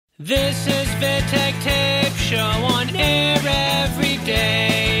This is Vittek Tape Show on air every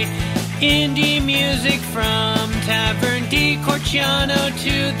day. Indie music from Tavern di Corciano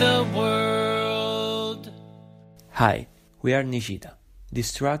to the world. Hi, we are Nijhida.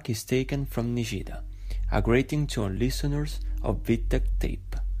 This track is taken from Nijhida, a greeting to all listeners of Vittek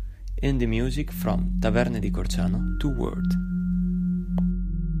Tape. Indie music from Taverne di Corciano to world.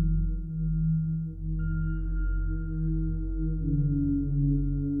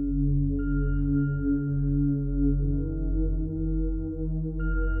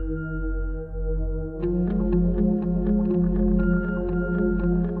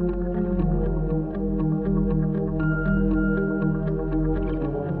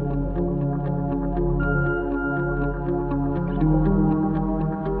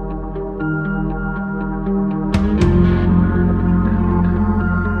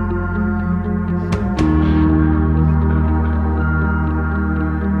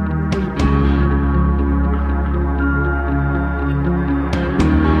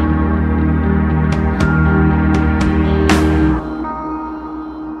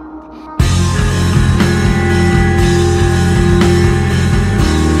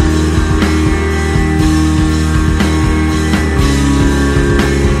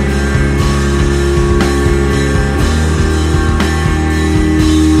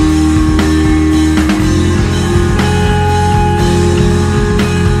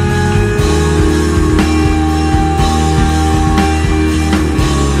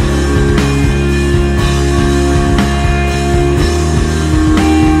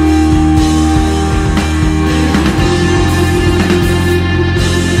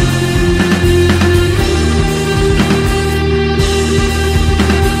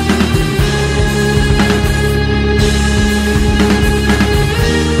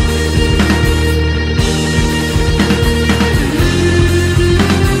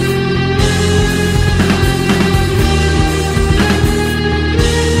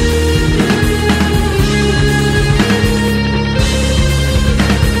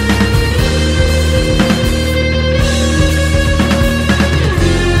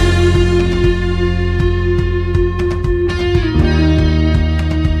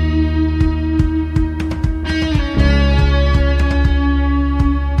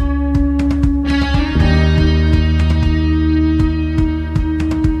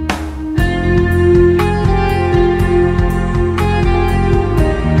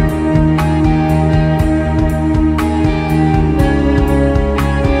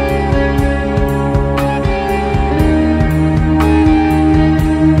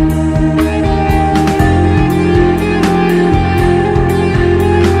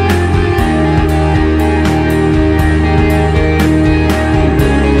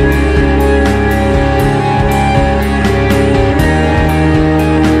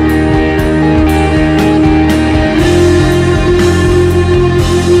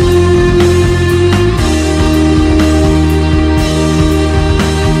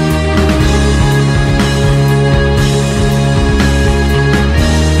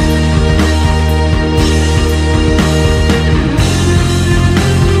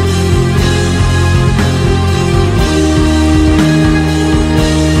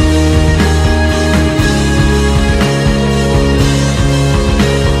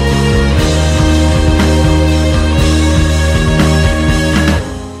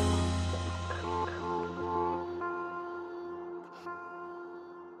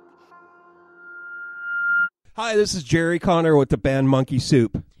 Hi, this is Jerry Connor with the band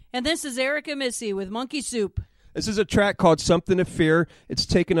Monkeysoop. And this is Erica Missy with Monkeysoop. This is a track called Something to Fear. It's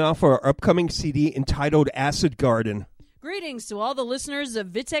taken off our upcoming CD entitled Acid Garden. Greetings to all the listeners of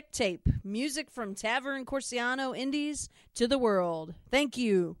Vittek Tape, music from Tavern Corciano Indies to the world. Thank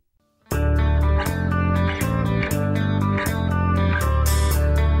you.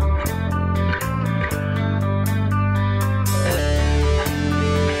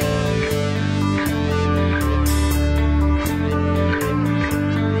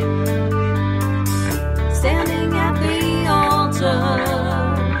 Standing at the altar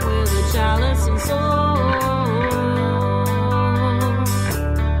with a chalice and soul,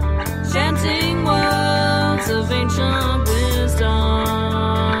 chanting words of ancient wisdom.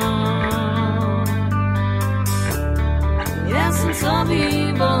 The essence of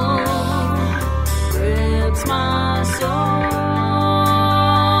evil grips my soul.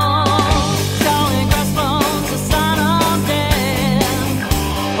 Calling crossbones, a sign of death.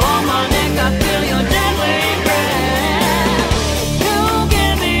 On my neck I feel your deadly breath. You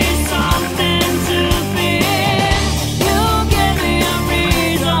give me something to fear. You give me a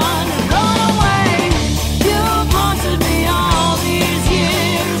reason to run away. You've haunted me all these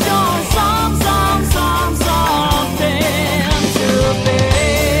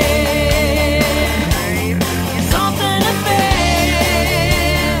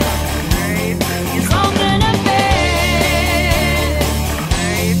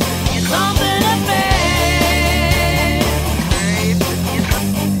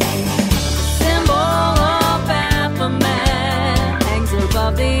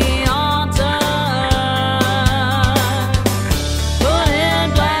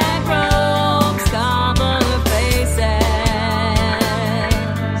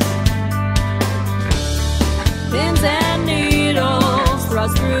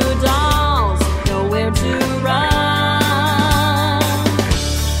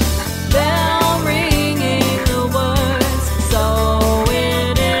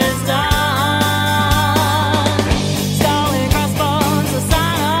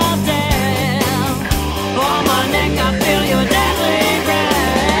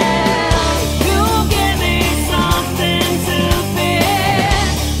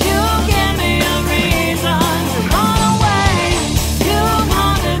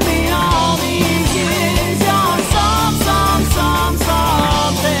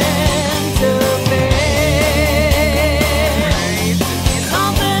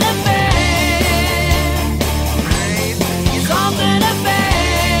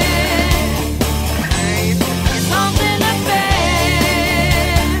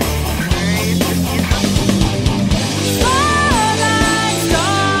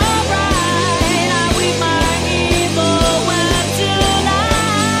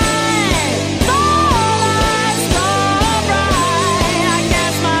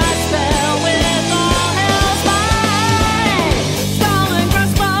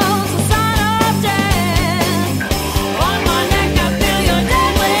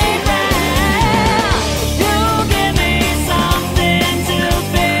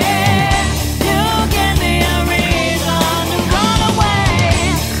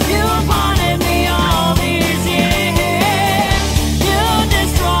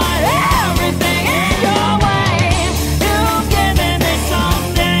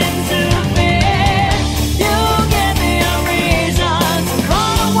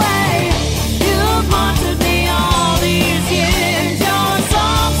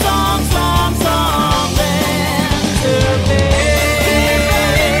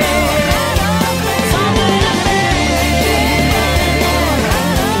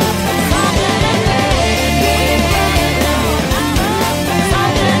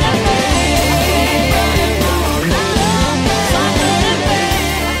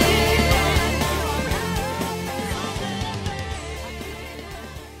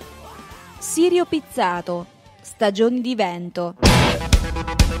Sirio Pizzato, Stagioni di vento.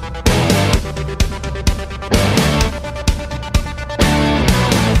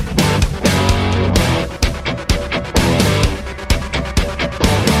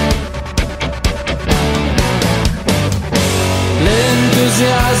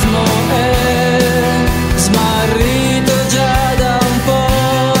 L'entusiasmo è smarrito già da un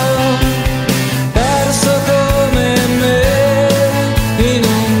po', perso come me in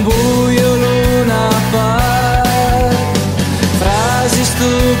un buio Luna Park, frasi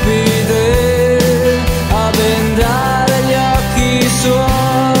stupide a bendare gli occhi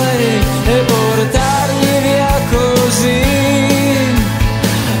suoi e portargli via così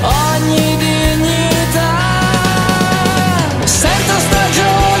ogni dignità. Sento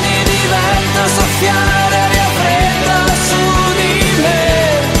stagioni di vento soffiare aria fredda su di me,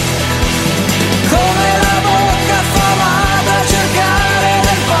 come la bocca affamata a cercare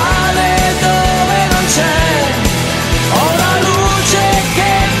del pane dove non c'è. Ho una luce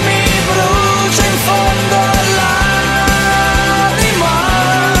che mi brucia in fondo all'anima,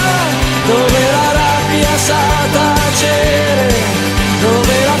 dove la rabbia sa tacere,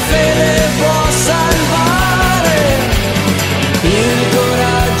 dove la fede può salvare. Il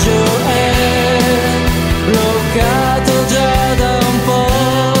coraggio è bloccato già da un po',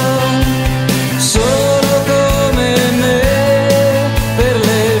 solo come me per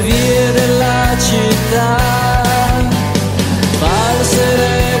le vie della città. False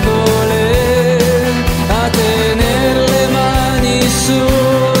regole a tener le mani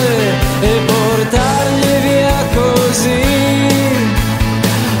sue e portargli via così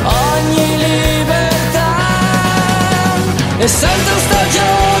ogni libertà. E sento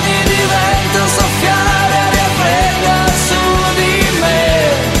stagioni di vento soffiare aria fredda su di me,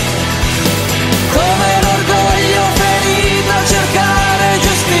 come l'orgoglio ferito a cercare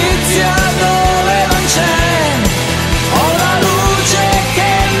giustizia dove non c'è. Ho una luce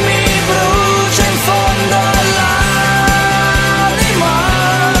che mi brucia in fondo all'anima,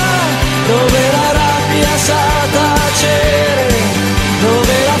 dove la rabbia sa tacere,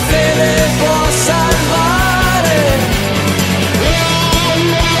 dove la fede può salvare.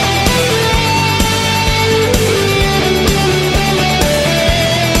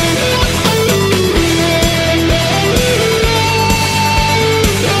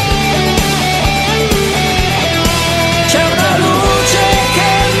 C'è una luce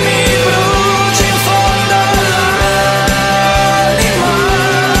che mi brucia in fondo all'anima,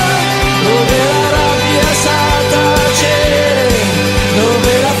 dove la rabbia sa tacere,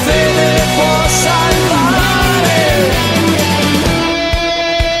 dove la fede può salvare.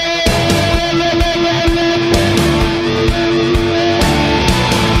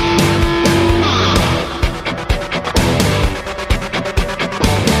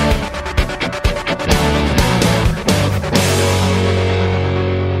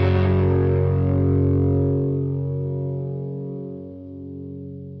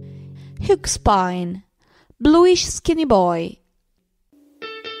 Hookspine, Bluish Skinny Boy.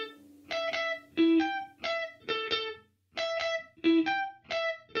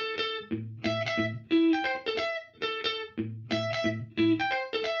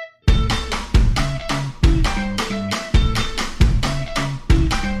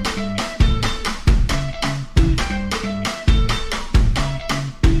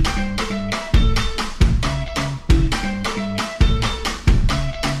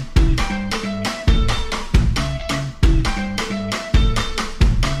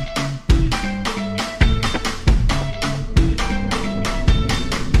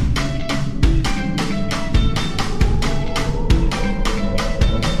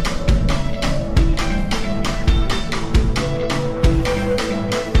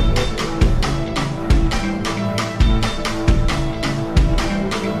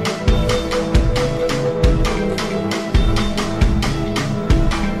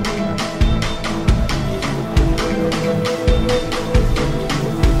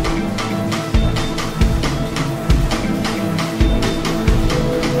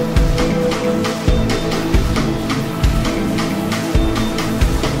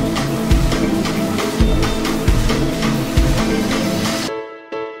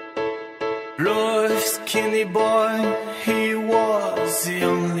 Bluish skinny boy, he was the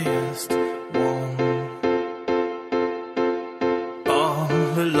onlyest one. All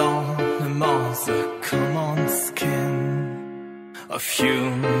alone amongst the common skin of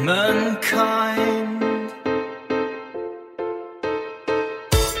humankind.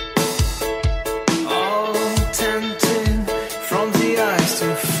 All tempted from the eyes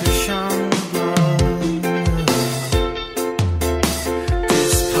to fish on blood,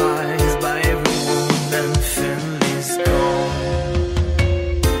 despised by everyone.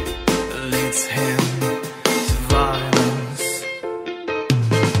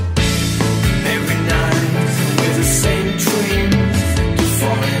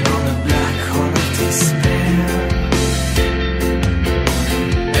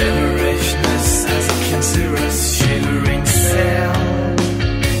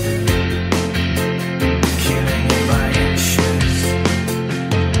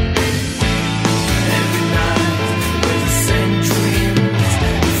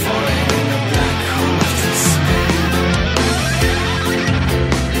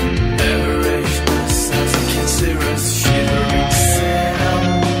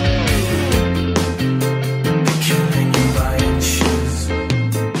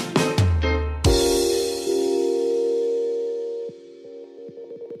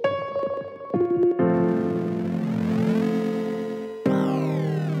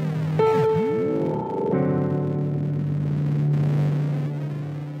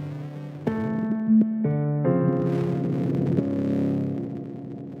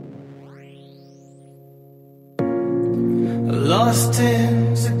 lost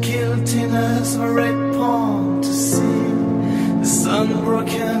in the guiltiness of a red pond to see this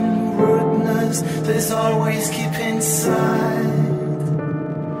unbroken rudeness that is always keep inside.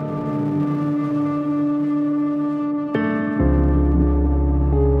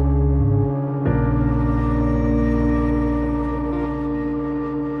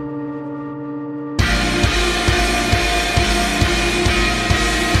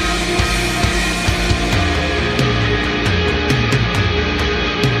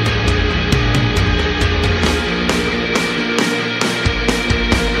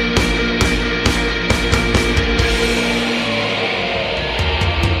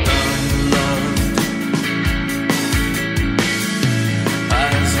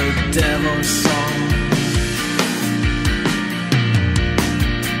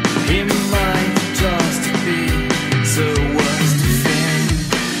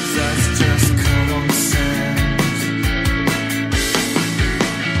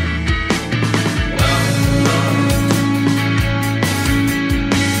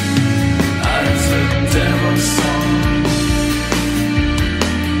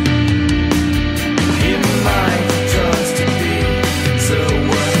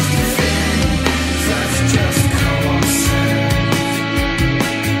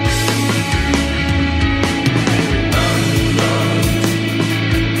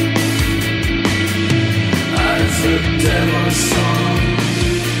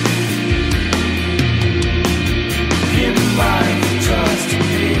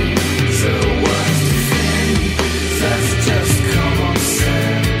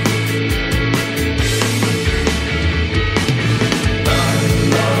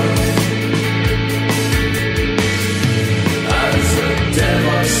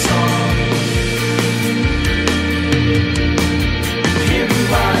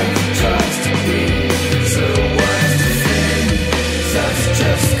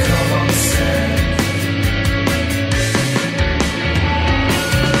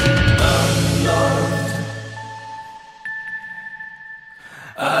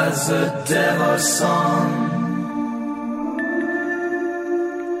 As a devil's song,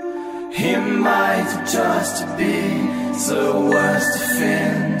 he might just be the worst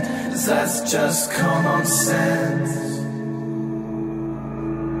fiend. That's just common sense.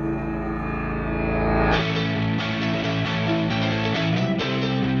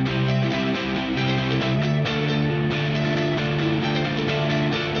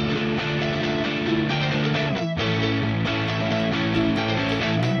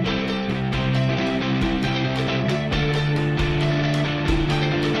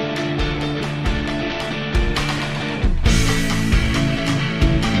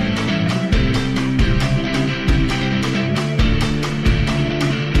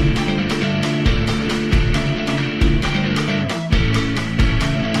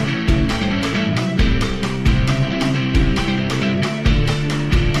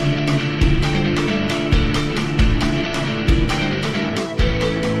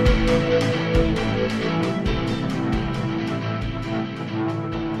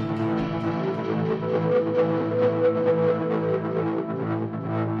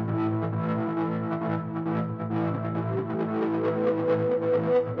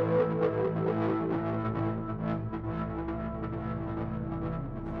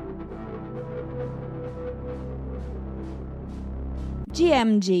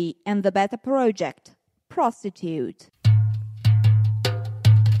 GMG and the Beta Project, Prostitute.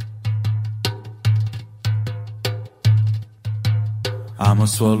 I'm a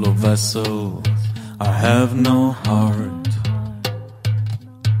swallow vessel, I have no heart.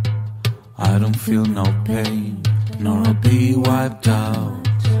 I don't feel no pain, nor I'll be wiped out.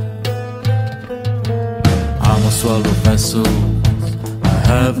 I'm a swallow vessel, I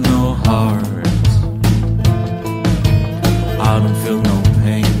have no heart. I don't feel no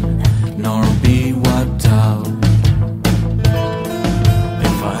pain, nor I'll be wiped out.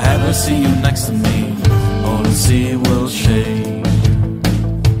 If I ever see you next to me, all I see will shake.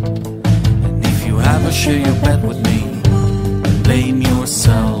 And if you ever share your bed with me, blame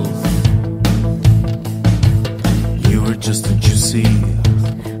yourself. You were just a juicy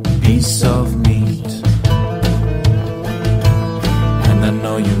piece of meat, and I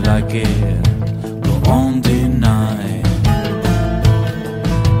know you like it, go on deny.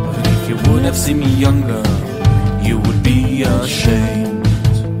 You would have seen me younger, you would be ashamed.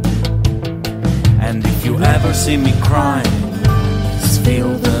 And if you ever see me crying, just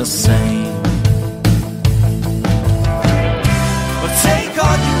feel the same. But take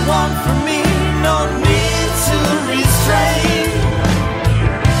all you want from me, no need to restrain.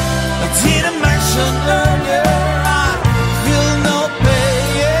 I didn't mention earlier, I feel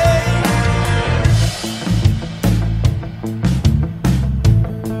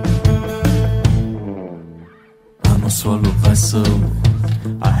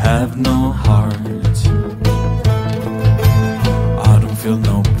I have no heart. I don't feel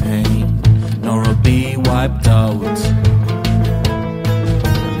no pain, nor I'll be wiped out.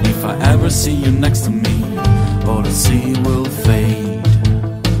 And if I ever see you next to me, all I see will fade.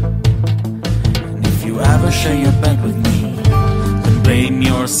 And if you ever share your bed with me, then blame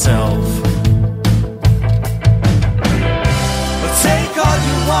yourself. But take all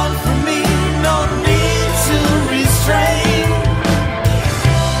you want from me, no need to restrain.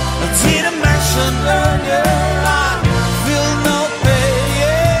 I didn't mention earlier, I feel no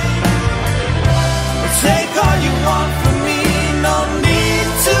pain. But take all you want from me, no need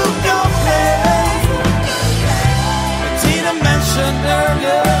to complain. I didn't mention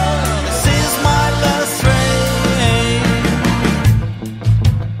earlier, this is my last train.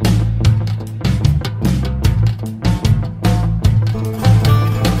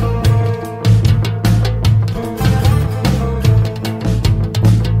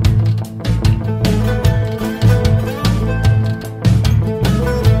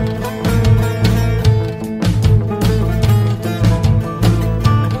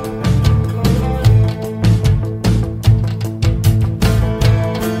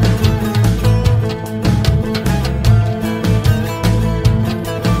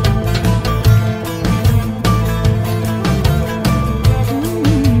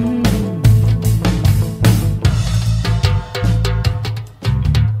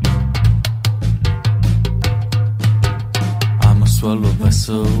 I'm a swallow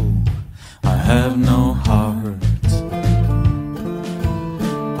vessel, I have no heart.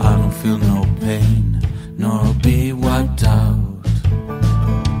 I don't feel no pain, nor I'll be wiped out.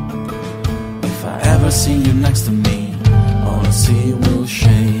 If I ever see you next to me, all I see will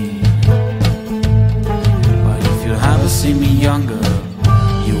shade. But if you ever see me younger,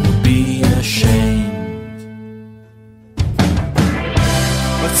 you will be ashamed.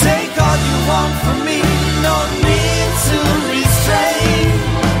 But take all you want from me, no need to restrain.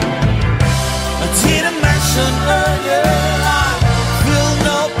 I didn't mention earlier, I feel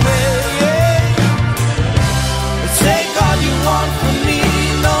no pain. But take all you want from me,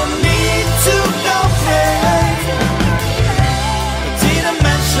 no need to complain. I didn't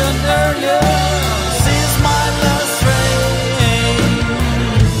mention earlier, this is my last train.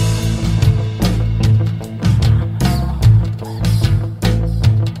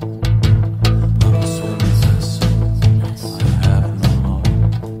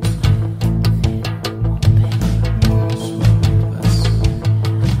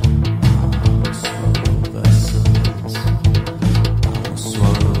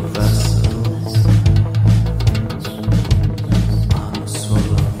 I'm a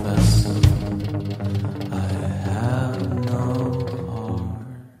swallow vessel, I have no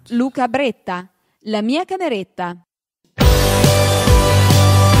heart. Luca Bretta, la mia cameretta.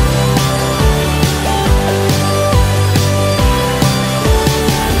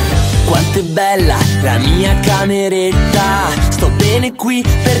 Quanto è bella la mia cameretta, sto bene qui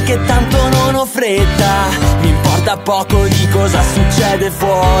perché tanto non ho fretta. Mi importa poco di cosa succede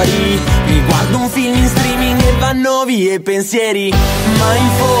fuori, mi guardo un film in streaming e vanno via i pensieri. Ma in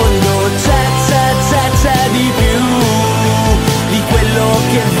fondo c'è di più di quello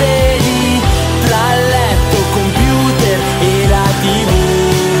che vedi tra il letto, computer e la TV.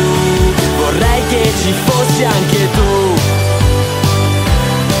 Vorrei che ci fossi anche tu.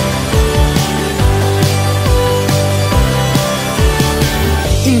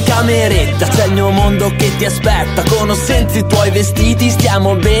 In cameretta c'è il mio mondo che ti aspetta, con o senza i tuoi vestiti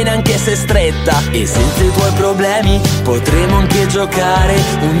stiamo bene anche se stretta. E senza i tuoi problemi potremo anche giocare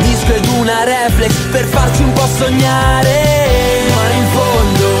un disco ed una reflex per farci un po' sognare. Ma in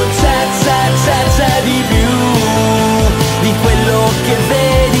fondo c'è di più di quello che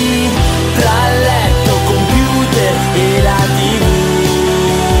vedi tra il letto, computer e la TV.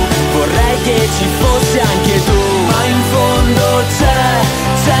 Vorrei che ci fossi anche tu. Ma in fondo c'è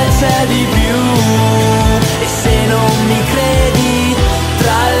di più. E se non mi credi,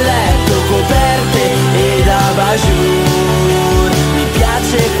 tra letto, coperte ed abajur, mi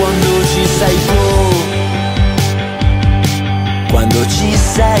piace quando ci sei tu. Quando ci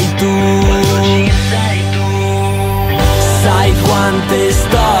sei tu. Sai quante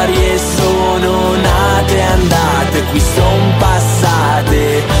storie sono nate e andate, qui son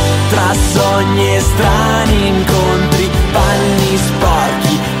passate, tra sogni e strani incontri, panni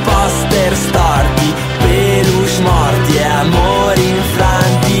sporchi, poster storti, peluche morti e amori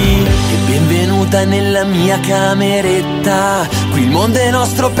infranti. E benvenuta nella mia cameretta, qui il mondo è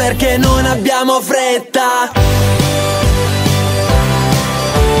nostro perché non abbiamo fretta.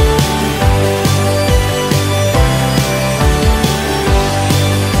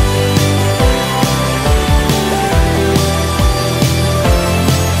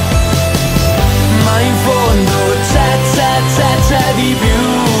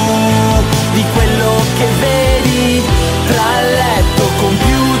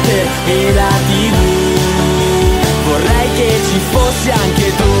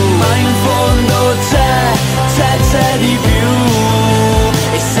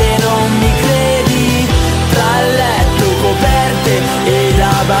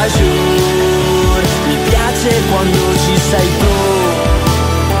 va giù. Mi piace quando ci sei tu.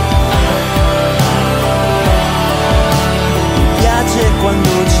 Mi piace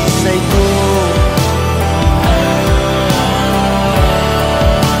quando ci sei tu.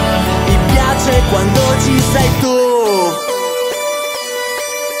 Mi piace quando ci sei tu.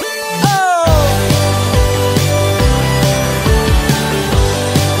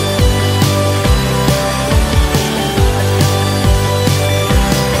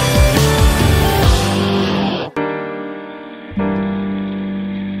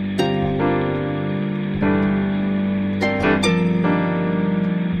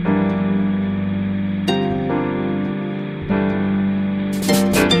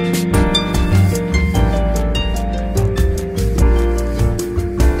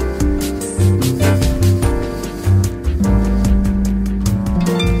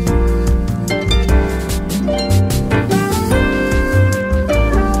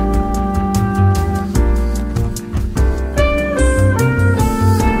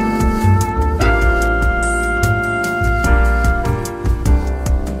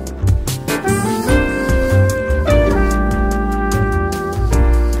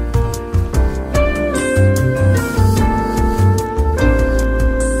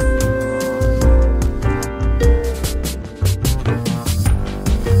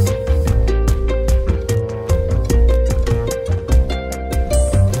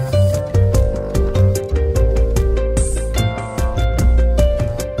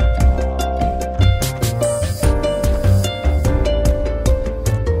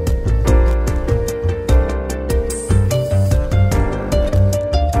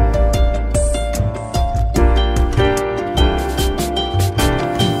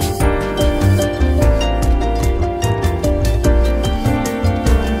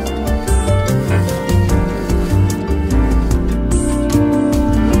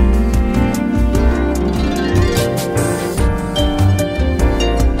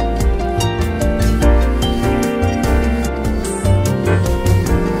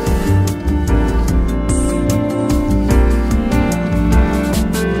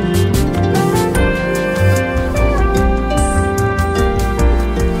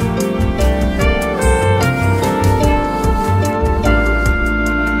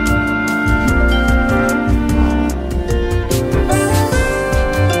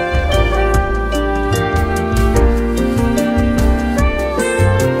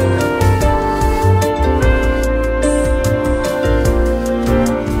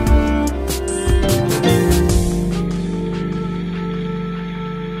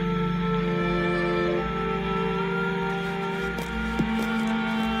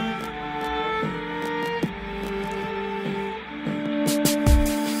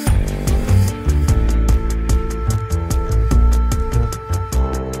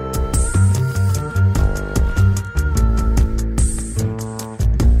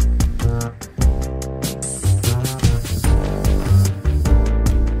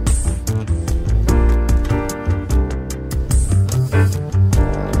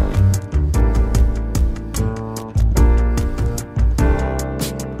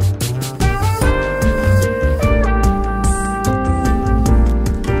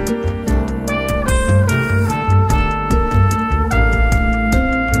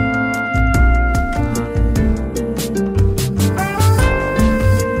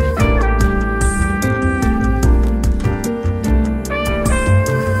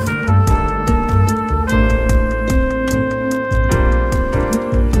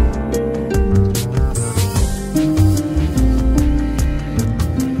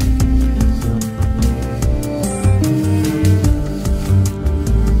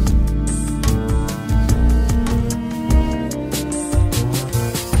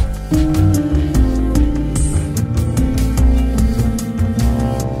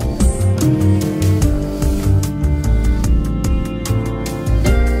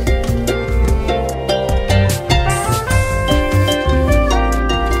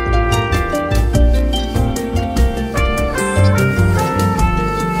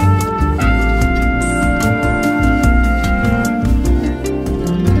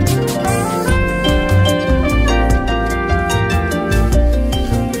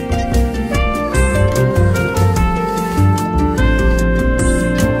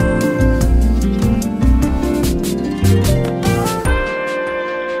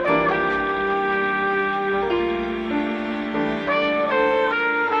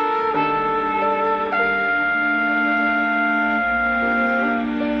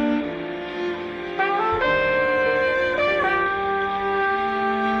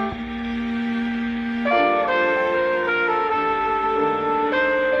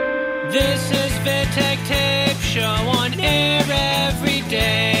 This is Vittek Tape, show on air every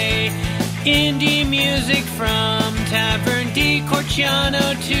day. Indie music from Tavern di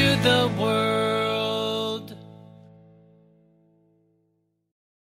Corciano to the world.